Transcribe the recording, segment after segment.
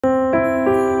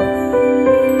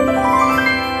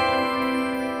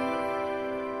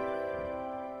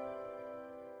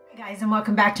guys, and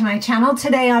welcome back to my channel.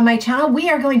 Today on my channel we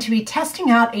are going to be testing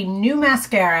out a new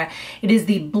mascara. It is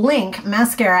the Blinc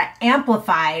Mascara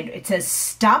Amplified. It says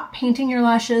stop painting your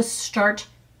lashes, start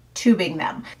tubing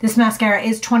them. This mascara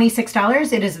is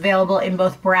 $26. It is available in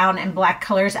both brown and black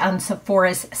colors on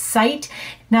Sephora's site.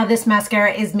 Now this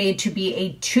mascara is made to be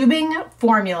a tubing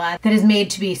formula that is made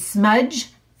to be smudge,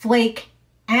 flake,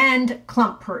 and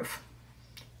clump proof.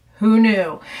 Who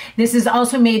knew? This is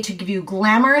also made to give you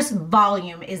glamorous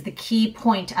volume is the key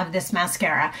point of this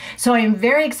mascara. So I am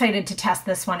very excited to test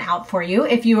this one out for you.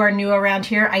 If you are new around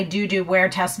here, I do wear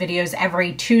test videos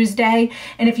every Tuesday.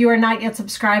 And if you are not yet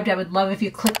subscribed, I would love if you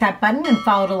click that button and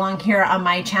followed along here on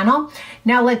my channel.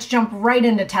 Now let's jump right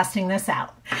into testing this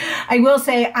out. I will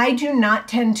say I do not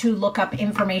tend to look up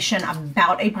information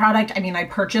about a product. I mean, I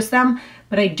purchase them,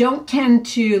 but I don't tend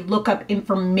to look up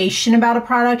information about a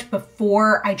product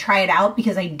before I try it out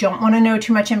because I don't want to know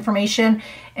too much information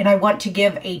and I want to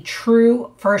give a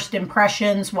true first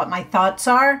impressions, what my thoughts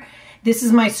are. This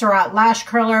is my Surratt lash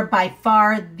curler, by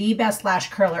far the best lash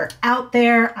curler out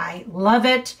there. I love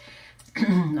it.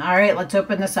 All right, let's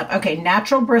open this up. Okay,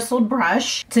 natural bristled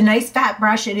brush. It's a nice fat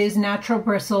brush. It is natural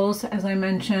bristles, as I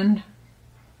mentioned.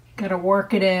 Gotta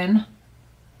work it in.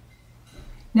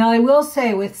 Now I will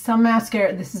say with some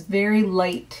mascara, this is very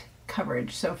light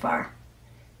coverage so far.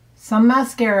 Some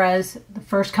mascaras, the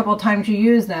first couple times you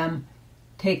use them,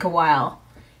 take a while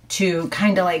to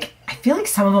kind of like, I feel like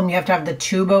some of them you have to have the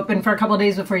tube open for a couple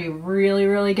days before you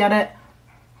really get it.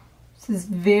 This is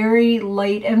very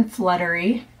light and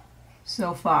fluttery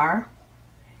so far.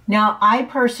 Now I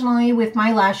personally, with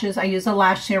my lashes, I use a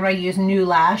lash serum. I use New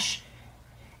Lash.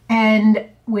 And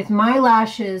with my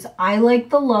lashes, I like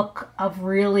the look of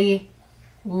really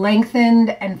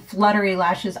lengthened and fluttery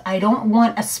lashes. I don't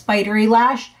want a spidery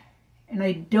lash and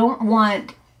I don't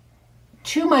want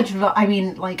too much, I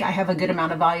mean, like I have a good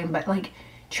amount of volume, but like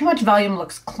too much volume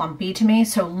looks clumpy to me.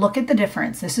 So look at the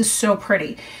difference. This is so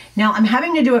pretty. Now I'm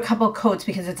having to do a couple coats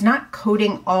because it's not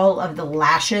coating all of the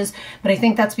lashes, but I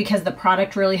think that's because the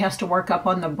product really has to work up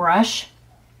on the brush.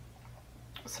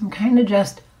 So I'm kind of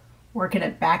just working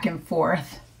it back and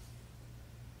forth.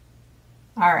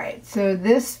 All right, so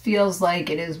this feels like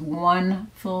it is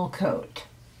one full coat.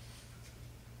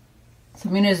 So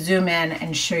I'm gonna zoom in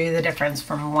and show you the difference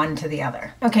from one to the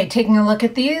other. Okay, taking a look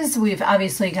at these, we've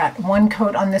obviously got one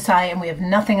coat on this eye and we have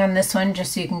nothing on this one,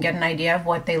 just so you can get an idea of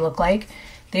what they look like.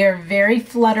 They are very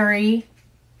fluttery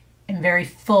and very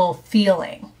full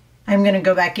feeling. I'm gonna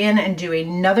go back in and do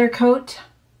another coat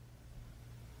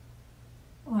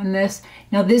on this.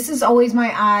 Now this is always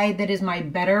my eye that is my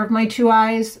better of my two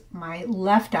eyes. My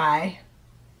left eye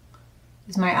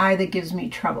is my eye that gives me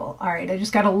trouble. All right, I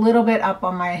just got a little bit up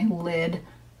on my lid,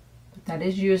 but that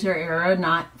is user error,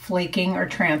 not flaking or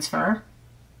transfer.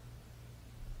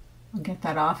 I'll get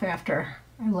that off after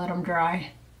I let them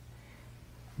dry.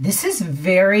 This is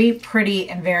very pretty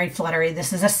and very fluttery.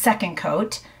 This is a second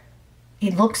coat.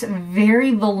 It looks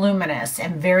very voluminous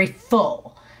and very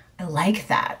full. I like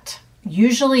that.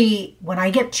 Usually when I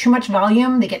get too much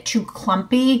volume, they get too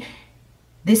clumpy.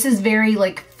 This is very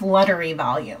like fluttery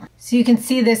volume. So you can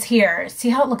see this here. See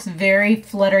how it looks very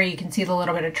fluttery? You can see the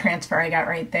little bit of transfer I got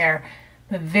right there,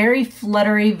 but very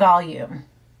fluttery volume.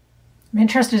 I'm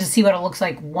interested to see what it looks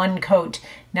like one coat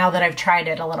now that I've tried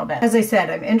it a little bit. As I said,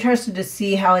 I'm interested to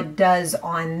see how it does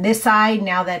on this eye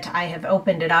now that I have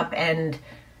opened it up and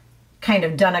kind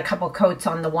of done a couple coats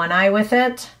on the one eye with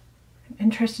it. I'm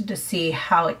interested to see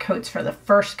how it coats for the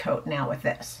first coat now with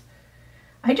this.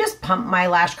 I just pump my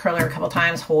lash curler a couple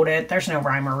times, hold it. There's no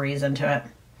rhyme or reason to it.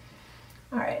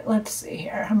 All right, let's see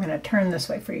here. I'm gonna turn this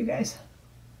way for you guys.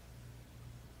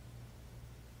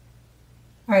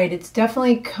 All right, it's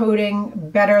definitely coating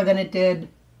better than it did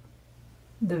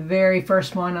the very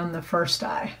first one on the first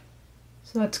eye.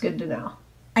 So that's good to know.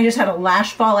 I just had a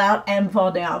lash fall out and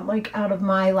fall down, like out of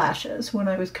my lashes when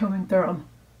I was combing through them.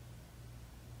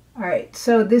 All right,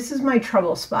 so this is my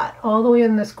trouble spot, all the way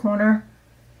in this corner,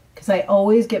 because I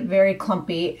always get very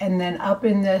clumpy, and then up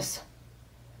in this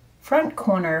front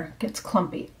corner gets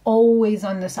clumpy, always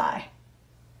on this eye.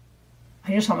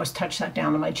 I just almost touched that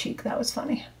down on my cheek. That was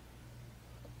funny.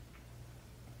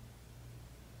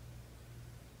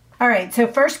 All right, so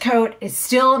first coat is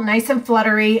still nice and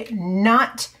fluttery.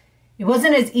 It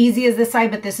wasn't as easy as this eye,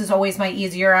 but this is always my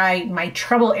easier eye. My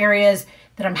trouble areas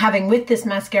that I'm having with this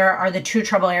mascara are the two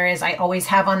trouble areas I always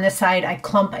have on this side. I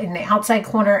clump in the outside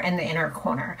corner and the inner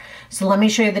corner. So let me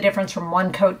show you the difference from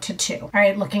one coat to two. All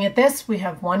right, looking at this, we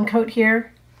have one coat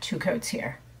here, two coats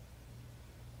here.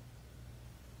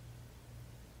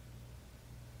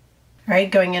 All right,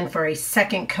 going in for a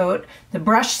second coat. The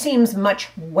brush seems much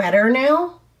wetter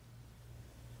now.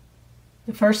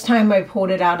 The first time I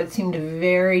pulled it out, it seemed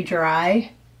very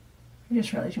dry. I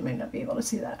just realized you might not be able to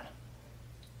see that.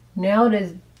 Now it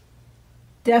is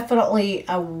definitely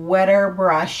a wetter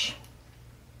brush.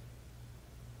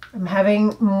 I'm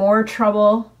having more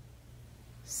trouble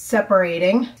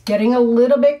separating. It's getting a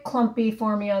little bit clumpy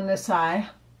for me on this eye.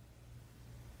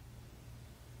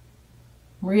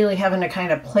 Really having to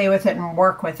kind of play with it and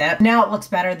work with it. Now it looks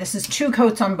better. This is 2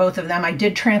 coats on both of them. I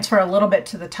did transfer a little bit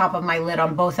to the top of my lid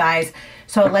on both eyes,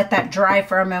 so I'll let that dry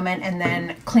for a moment and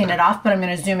then clean it off, but I'm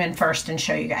going to zoom in first and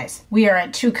show you guys. We are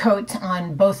at 2 coats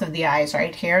on both of the eyes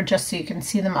right here, just so you can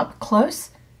see them up close.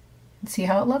 See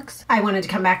how it looks? I wanted to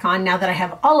come back on now that I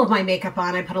have all of my makeup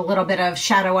on. I put a little bit of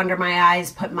shadow under my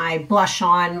eyes, put my blush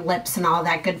on, lips, and all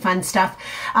that good fun stuff.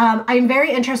 I'm very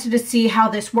interested to see how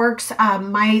this works.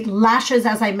 My lashes,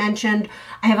 as I mentioned,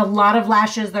 I have a lot of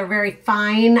lashes. They're very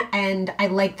fine, and I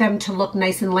like them to look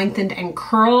nice and lengthened and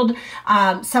curled.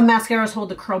 Some mascaras hold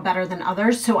the curl better than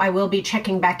others, so I will be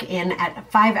checking back in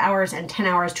at 5 hours and 10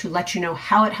 hours to let you know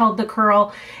how it held the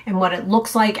curl and what it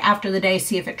looks like after the day,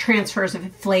 see if it transfers, if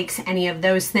it flakes, any of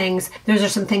those things. Those are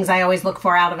some things I always look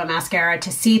for out of a mascara to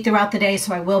see throughout the day,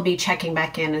 so I will be checking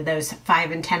back in at those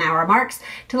 5 and 10 hour marks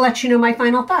to let you know my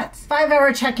final thoughts. 5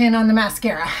 hour check-in on the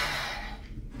mascara.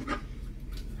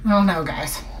 Oh no,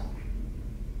 guys.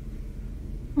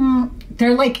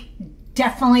 They're like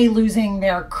definitely losing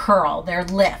their curl, their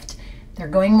lift. They're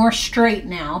going more straight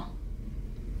now.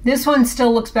 This one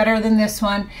still looks better than this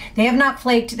one. They have not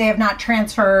flaked, they have not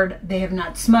transferred, they have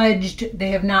not smudged, they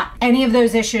have not any of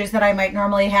those issues that I might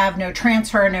normally have, no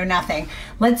transfer, no nothing.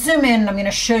 Let's zoom in and I'm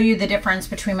gonna show you the difference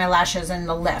between my lashes and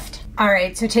the lift. All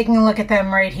right, so taking a look at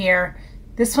them right here,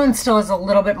 this one still has a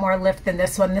little bit more lift than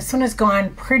this one. This one has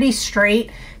gone pretty straight,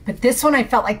 but this one I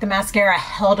felt like the mascara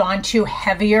held on to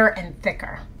heavier and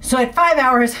thicker. So at 5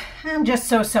 hours, I'm just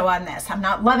so-so on this. I'm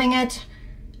not loving it,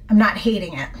 I'm not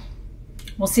hating it.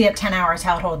 We'll see at 10 hours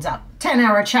how it holds up. 10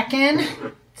 hour check-in.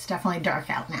 It's definitely dark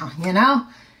out now, you know?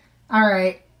 All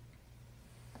right.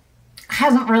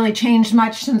 Hasn't really changed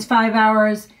much since 5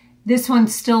 hours. This one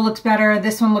still looks better.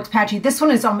 This one looks patchy. This one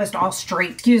is almost all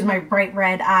straight. Excuse my bright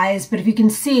red eyes, but if you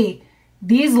can see,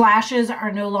 these lashes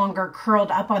are no longer curled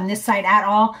up on this side at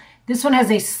all. This one has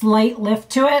a slight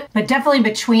lift to it, but definitely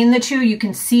between the two, you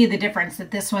can see the difference that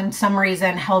this one, some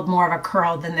reason, held more of a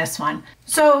curl than this one.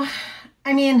 So,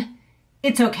 I mean,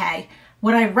 it's okay.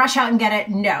 Would I rush out and get it?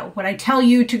 No. Would I tell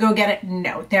you to go get it?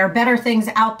 No. There are better things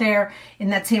out there in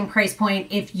that same price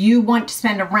point. If you want to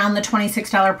spend around the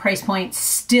 $26 price point,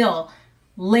 still,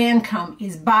 Lancome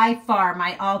is by far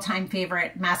my all-time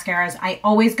favorite mascaras. I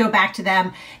always go back to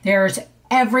them. There's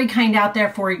every kind out there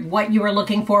for what you are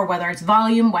looking for, whether it's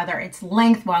volume, whether it's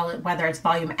length, whether it's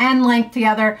volume and length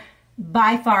together.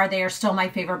 By far, they are still my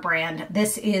favorite brand.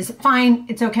 This is fine.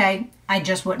 It's okay. I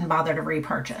just wouldn't bother to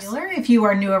repurchase. If you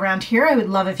are new around here, I would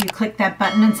love if you clicked that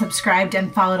button and subscribed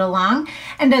and followed along.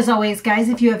 And as always, guys,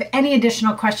 if you have any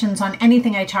additional questions on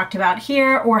anything I talked about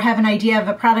here or have an idea of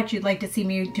a product you'd like to see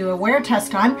me do a wear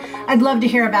test on, I'd love to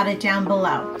hear about it down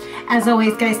below. As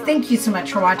always, guys, thank you so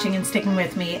much for watching and sticking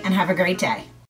with me, and have a great day.